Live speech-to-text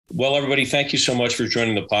Well, everybody, thank you so much for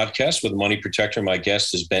joining the podcast with Money Protector. My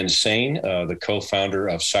guest is Ben Saine, the co-founder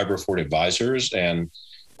of CyberFort Advisors. And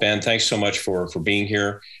Ben, thanks so much for being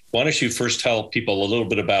here. Why don't you first tell people a little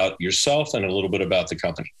bit about yourself and a little bit about the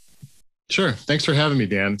company? Sure. Thanks for having me,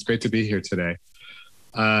 Dan. It's great to be here today.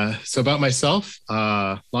 So about myself,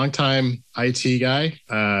 longtime IT guy,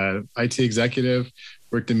 IT executive,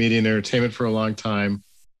 worked in media and entertainment for a long time.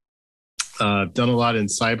 Done a lot in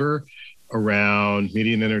cyber around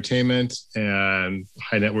media and entertainment and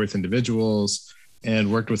high net worth individuals, and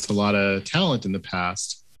worked with a lot of talent in the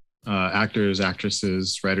past, actors,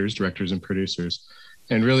 actresses, writers, directors, and producers,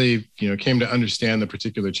 and really, came to understand the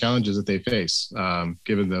particular challenges that they face,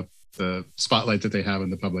 given the spotlight that they have in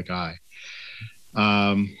the public eye.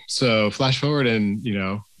 So flash forward and,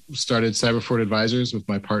 started CyberFort Advisors with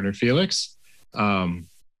my partner, Felix, to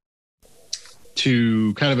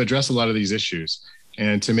kind of address a lot of these issues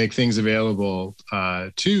and to make things available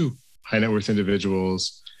to high net worth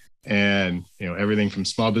individuals and, everything from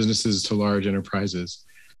small businesses to large enterprises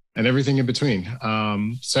and everything in between.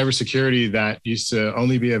 Cybersecurity that used to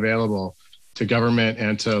only be available to government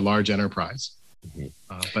and to large enterprise,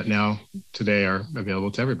 but now today are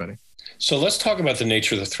available to everybody. So let's talk about the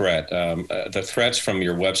nature of the threat. The threats from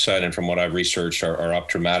your website and from what I've researched are up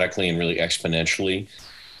dramatically and really exponentially.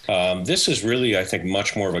 This is really, I think,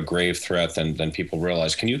 much more of a grave threat than people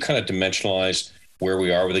realize. Can you kind of dimensionalize where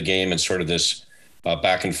we are with the game and sort of this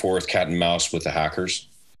back and forth cat and mouse with the hackers?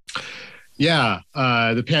 Yeah,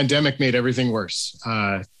 the pandemic made everything worse.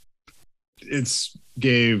 It's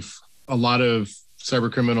gave a lot of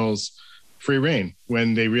cyber criminals free rein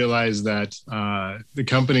when they realized that the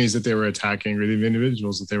companies that they were attacking or the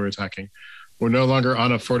individuals that they were attacking were no longer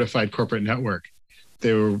on a fortified corporate network.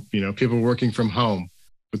 They were, people working from home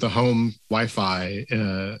with a home Wi-Fi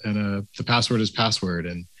and the password is password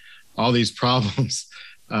and all these problems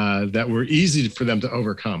that were easy for them to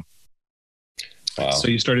overcome. Wow. So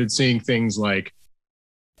you started seeing things like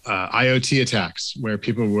IoT attacks where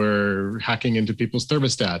people were hacking into people's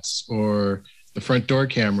thermostats or the front door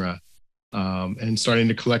camera and starting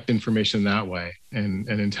to collect information that way and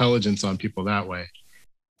intelligence on people that way.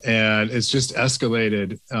 And it's just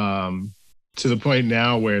escalated to the point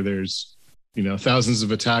now where there's, thousands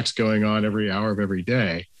of attacks going on every hour of every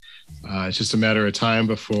day. It's just a matter of time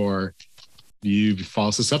before you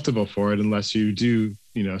fall susceptible for it unless you do,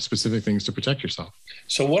 specific things to protect yourself.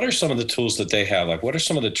 So what are some of the tools that they have? Like, what are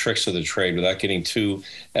some of the tricks of the trade without getting too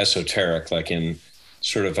esoteric, like in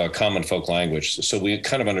sort of a common folk language, so we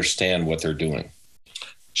kind of understand what they're doing?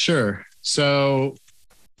 Sure. So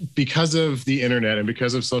because of the internet and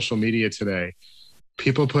because of social media today,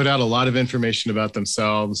 people put out a lot of information about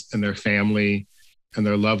themselves and their family and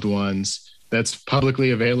their loved ones that's publicly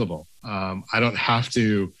available. I don't have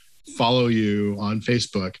to follow you on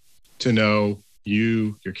Facebook to know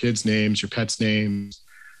you, your kids' names, your pets' names,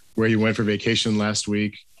 where you went for vacation last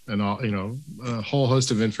week, and all, a whole host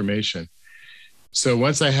of information. So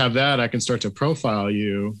once I have that, I can start to profile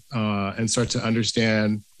you and start to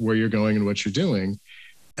understand where you're going and what you're doing.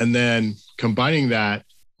 And then combining that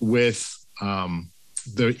with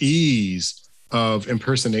the ease of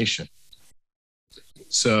impersonation.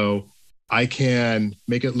 So I can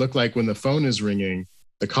make it look like when the phone is ringing,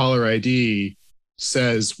 the caller ID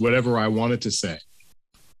says whatever I want it to say.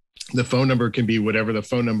 The phone number can be whatever the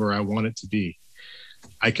phone number I want it to be.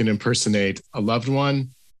 I can impersonate a loved one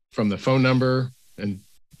from the phone number and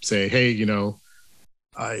say, hey,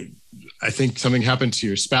 I think something happened to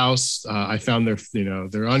your spouse. I found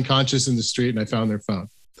they're unconscious in the street and I found their phone.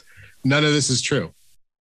 None of this is true,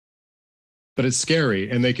 but it's scary.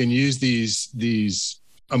 And they can use these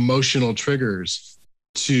emotional triggers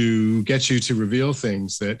to get you to reveal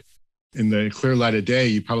things that in the clear light of day,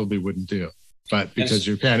 you probably wouldn't do, but because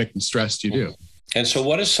you're panicked and stressed, you do. And so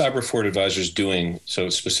what is CyberFort Advisors doing so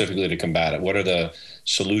specifically to combat it? What are the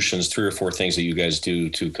solutions, 3 or 4 things that you guys do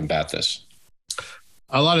to combat this?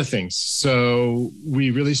 A lot of things. So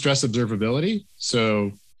we really stress observability.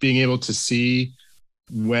 So being able to see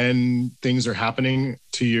when things are happening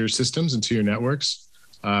to your systems and to your networks,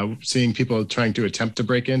 seeing people trying to attempt to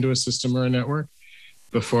break into a system or a network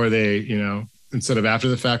before they, instead of after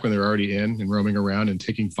the fact when they're already in and roaming around and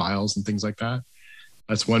taking files and things like that.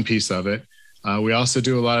 That's one piece of it. We also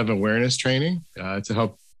do a lot of awareness training to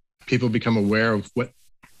help people become aware of what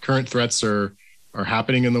current threats are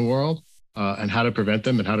happening in the world and how to prevent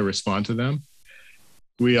them and how to respond to them.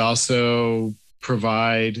 We also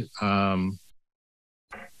provide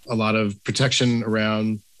a lot of protection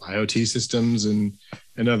around IoT systems and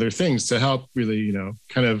other things to help really,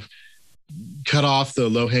 kind of cut off the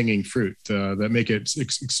low-hanging fruit that make it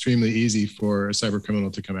extremely easy for a cyber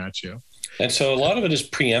criminal to come at you. And so a lot of it is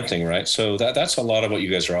preempting, right? So that's a lot of what you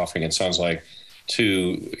guys are offering. It sounds like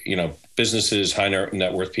to, businesses, high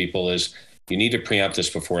net worth people, is you need to preempt this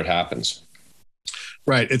before it happens.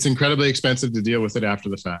 Right. It's incredibly expensive to deal with it after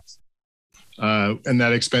the fact. And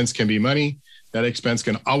that expense can be money. That expense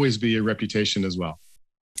can always be your reputation as well.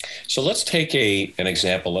 So let's take an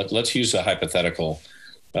example. Let's use a hypothetical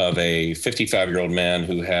of a 55-year-old man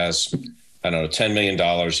who has, $10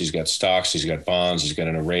 million. He's got stocks, he's got bonds, he's got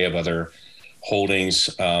an array of other holdings.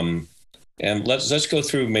 And let's go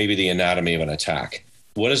through maybe the anatomy of an attack.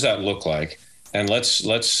 What does that look like? And let's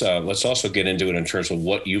also get into it in terms of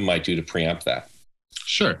what you might do to preempt that.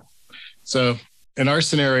 Sure. So in our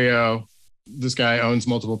scenario, this guy owns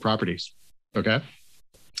multiple properties. Okay.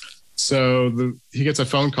 So he gets a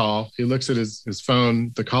phone call. He looks at his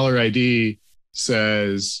phone. The caller ID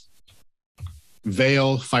says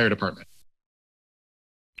Vail Fire Department.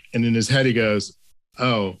 And in his head, he goes,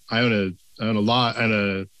 "Oh, I own a lot and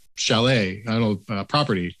a chalet. I own a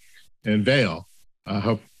property in Vail. I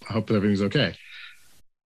hope everything's okay."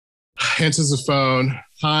 Answers the phone.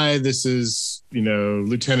 "Hi, this is,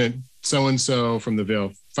 Lieutenant so-and-so from the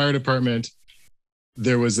Vail Fire Department.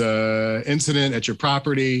 There was a incident at your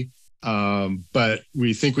property, but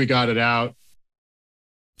we think we got it out.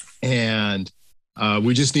 And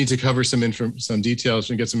we just need to cover some details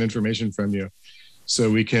and get some information from you so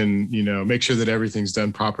we can, make sure that everything's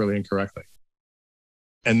done properly and correctly."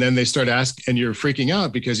 And then they start asking, and you're freaking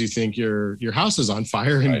out because you think your house is on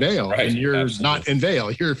fire in Vail, and you're not in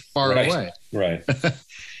Vail. You're far away. Right.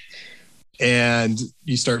 And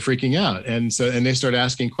you start freaking out. And they start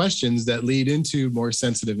asking questions that lead into more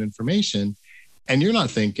sensitive information, and you're not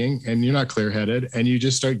thinking and you're not clear-headed, and you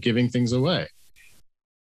just start giving things away.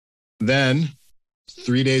 Then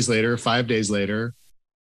 3 days later, 5 days later,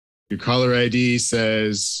 your caller ID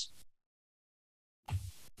says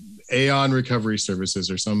Aon Recovery Services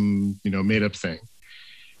or some, made up thing.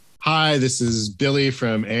 "Hi, this is Billy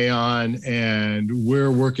from Aon, and we're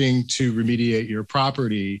working to remediate your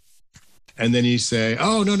property." And then you say,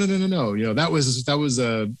 "Oh, no. That was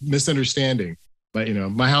a misunderstanding. But,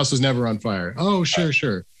 my house was never on fire." "Oh,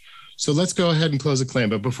 sure. So let's go ahead and close a claim.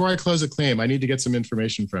 But before I close a claim, I need to get some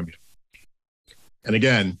information from you." And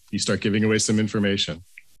again, you start giving away some information.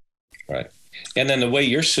 Right. And then the way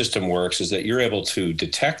your system works is that you're able to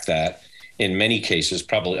detect that in many cases.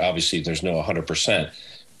 Probably, obviously, there's no 100%,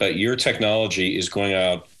 but your technology is going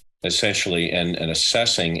out essentially and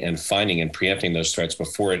assessing and finding and preempting those threats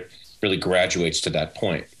before it really graduates to that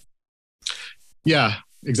point. Yeah,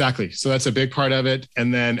 exactly. So that's a big part of it.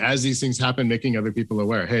 And then as these things happen, making other people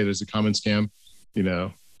aware, hey, there's a common scam.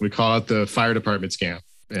 We call it the fire department scam.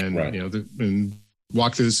 And, and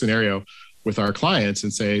walk through the scenario with our clients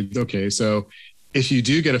and say, okay, so if you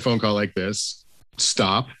do get a phone call like this,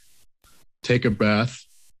 stop, take a breath,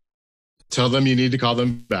 tell them you need to call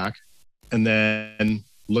them back, and then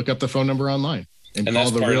look up the phone number online. And that's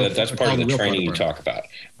part of the training you talk about,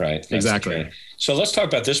 right? That's exactly. So let's talk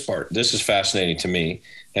about this part. This is fascinating to me.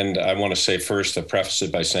 And I want to say first, to preface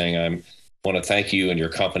it by saying I want to thank you and your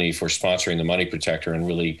company for sponsoring the Money Protector and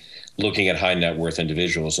really looking at high net worth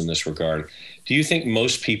individuals in this regard. Do you think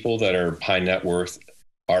most people that are high net worth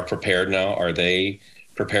are prepared now? Are they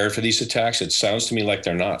prepared for these attacks? It sounds to me like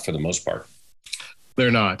they're not for the most part.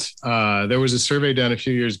 They're not. There was a survey done a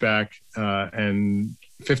few years back, and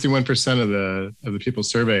 51% of the people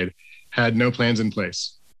surveyed had no plans in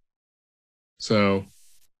place. So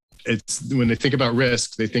it's when they think about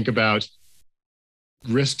risk, they think about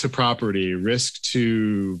risk to property, risk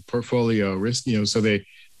to portfolio, risk, so they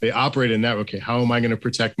operate in that. Okay, how am I going to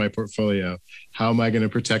protect my portfolio? How am I going to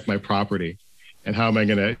protect my property? And how am I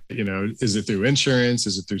going to, is it through insurance?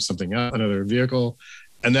 Is it through something else, another vehicle?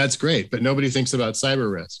 And that's great, but nobody thinks about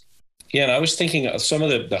cyber risk. Yeah, and I was thinking of some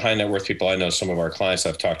of the high net worth people I know, some of our clients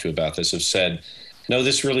I've talked to about this have said, no,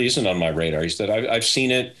 this really isn't on my radar. He said, I've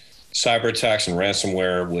seen it, cyber attacks and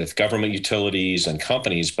ransomware with government utilities and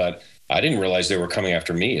companies, but I didn't realize they were coming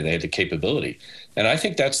after me. They had the capability. And I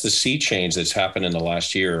think that's the sea change that's happened in the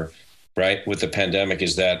last year, right, with the pandemic,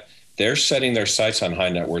 is that they're setting their sights on high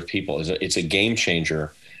net worth people. It's a game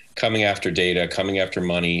changer, coming after data, coming after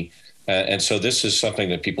money. And so this is something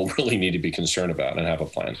that people really need to be concerned about and have a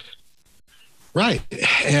plan. Right.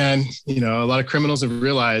 And, a lot of criminals have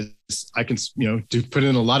realized I can, to put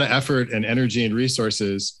in a lot of effort and energy and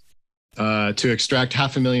resources to extract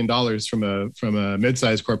 $500,000 from a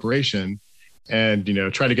mid-sized corporation and,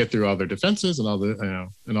 try to get through all their defenses and all the,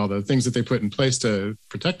 and all the things that they put in place to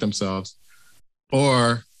protect themselves.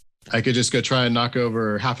 Or I could just go try and knock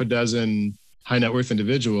over half a dozen high net worth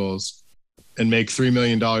individuals and make $3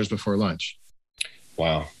 million before lunch.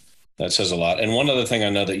 Wow. That says a lot. And one other thing I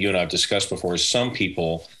know that you and I have discussed before is some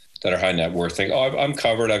people that are high net worth think, oh, I'm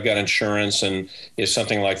covered. I've got insurance. And if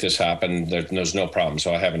something like this happened, there's no problem.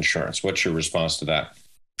 So I have insurance. What's your response to that?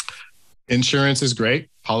 Insurance is great.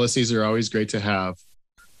 Policies are always great to have.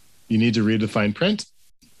 You need to read the fine print.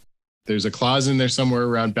 There's a clause in there somewhere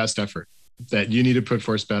around best effort that you need to put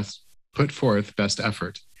forth best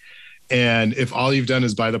effort. And if all you've done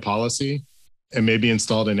is buy the policy and maybe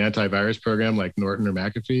installed an antivirus program like Norton or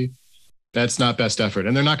McAfee, that's not best effort.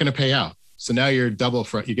 And they're not going to pay out. So now you're you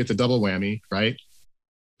get the double whammy, right?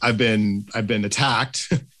 I've been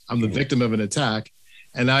attacked. I'm the victim of an attack,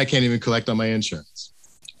 and now I can't even collect on my insurance.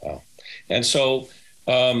 Wow. And so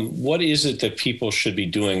what is it that people should be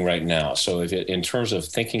doing right now? So in terms of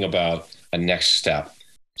thinking about a next step,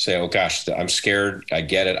 say, oh gosh, I'm scared. I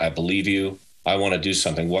get it. I believe you. I want to do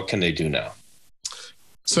something. What can they do now?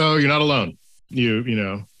 So you're not alone.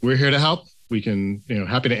 We're here to help. We can,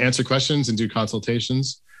 happy to answer questions and do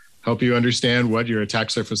consultations, help you understand what your attack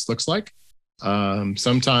surface looks like.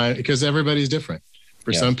 Sometimes, because everybody's different.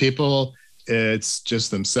 For some people, it's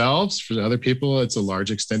just themselves. For other people, it's a large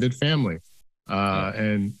extended family,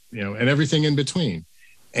 and everything in between.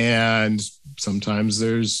 And sometimes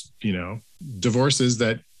there's, divorces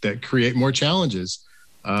that create more challenges,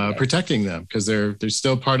 protecting them because they're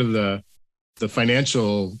still part of the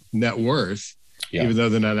financial net worth, even though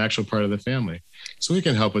they're not an actual part of the family. So we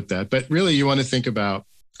can help with that. But really, you want to think about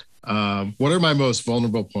what are my most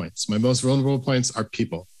vulnerable points? My most vulnerable points are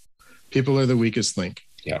people. People are the weakest link.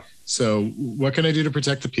 Yeah. So what can I do to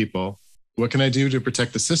protect the people? What can I do to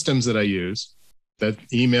protect the systems that I use? That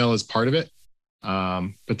email is part of it.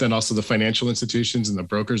 But then also the financial institutions and the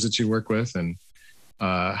brokers that you work with, and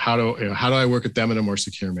how do I work with them in a more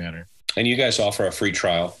secure manner? And you guys offer a free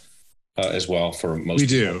trial as well for most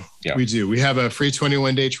people. We do. We have a free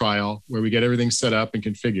 21-day trial where we get everything set up and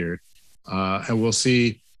configured, and we'll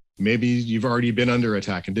see. Maybe you've already been under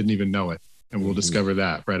attack and didn't even know it, and we'll discover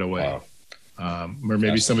that right away. Wow. Or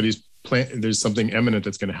maybe there's something imminent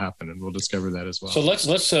that's going to happen, and we'll discover that as well. So let's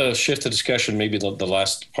shift the discussion. Maybe the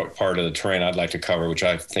last part of the terrain I'd like to cover, which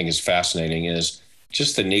I think is fascinating, is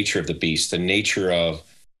just the nature of the beast, the nature of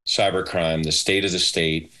cybercrime, the state of the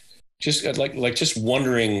state. Just just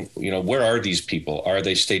wondering, where are these people? Are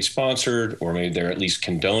they state sponsored, or maybe they're at least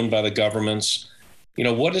condoned by the governments?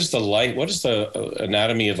 What is the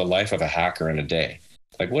anatomy of the life of a hacker in a day?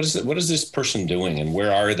 What is this person doing, and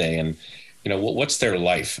where are they? And, what's their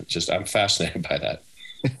life? I'm fascinated by that.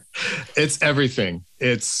 It's everything.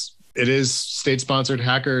 It is state sponsored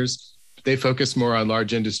hackers. They focus more on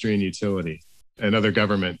large industry and utility and other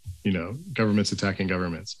governments attacking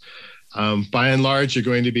governments. By and large, you're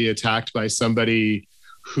going to be attacked by somebody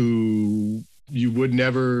who you would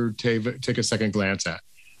never take a second glance at.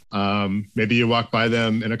 Maybe you walk by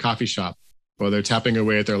them in a coffee shop while they're tapping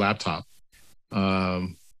away at their laptop.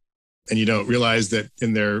 And you don't realize that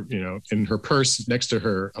in her purse next to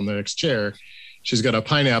her on the next chair, she's got a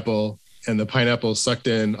pineapple, and the pineapple sucked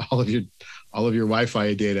in all of your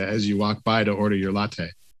Wi-Fi data as you walk by to order your latte.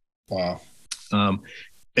 Wow.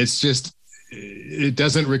 It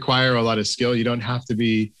doesn't require a lot of skill. You don't have to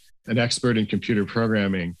be an expert in computer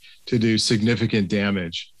programming to do significant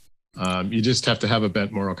damage. You just have to have a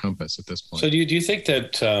bent moral compass at this point. So do you think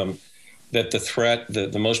that that the threat,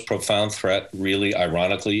 the most profound threat, really,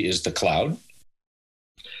 ironically, is the cloud?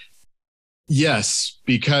 Yes,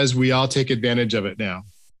 because we all take advantage of it now.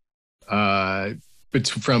 But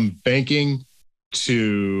from banking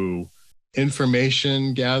to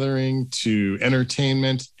information gathering to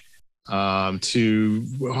entertainment to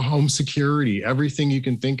home security, everything you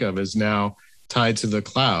can think of is now tied to the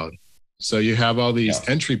cloud. So you have all these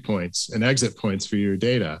entry points and exit points for your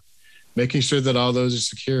data, making sure that all those are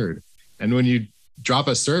secured. And when you drop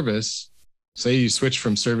a service, say you switch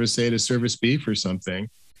from service A to service B for something,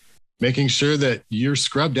 making sure that you're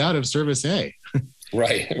scrubbed out of service A.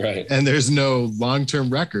 Right. And there's no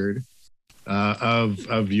long-term record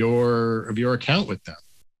of your account with them.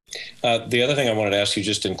 The other thing I wanted to ask you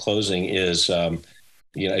just in closing is, as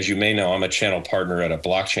you may know, I'm a channel partner at a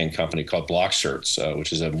blockchain company called BlockCerts,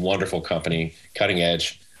 which is a wonderful company, cutting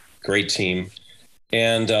edge, great team.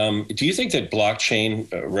 And do you think that blockchain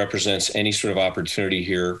represents any sort of opportunity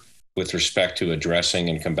here with respect to addressing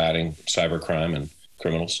and combating cybercrime and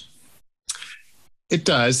criminals? It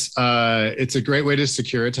does. It's a great way to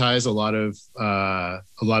securitize a lot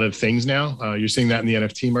of things now. You're seeing that in the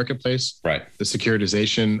NFT marketplace, right? The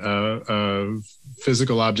securitization of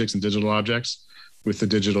physical objects and digital objects with the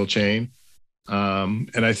digital chain.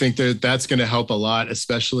 And I think that that's going to help a lot,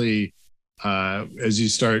 especially as you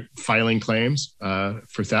start filing claims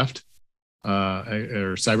for theft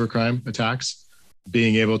or cybercrime attacks,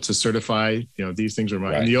 being able to certify, these things are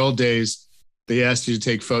mine. In the old days, they asked you to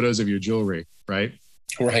take photos of your jewelry, right?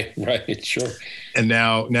 Right, sure. And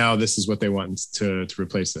now this is what they want to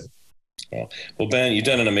replace it. Well, Ben, you've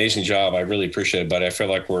done an amazing job. I really appreciate it, but I feel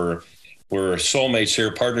like we're soulmates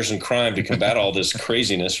here, partners in crime to combat all this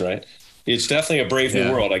craziness, right? It's definitely a brave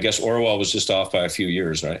new world. I guess Orwell was just off by a few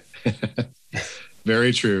years, right?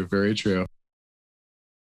 Very true. Very true.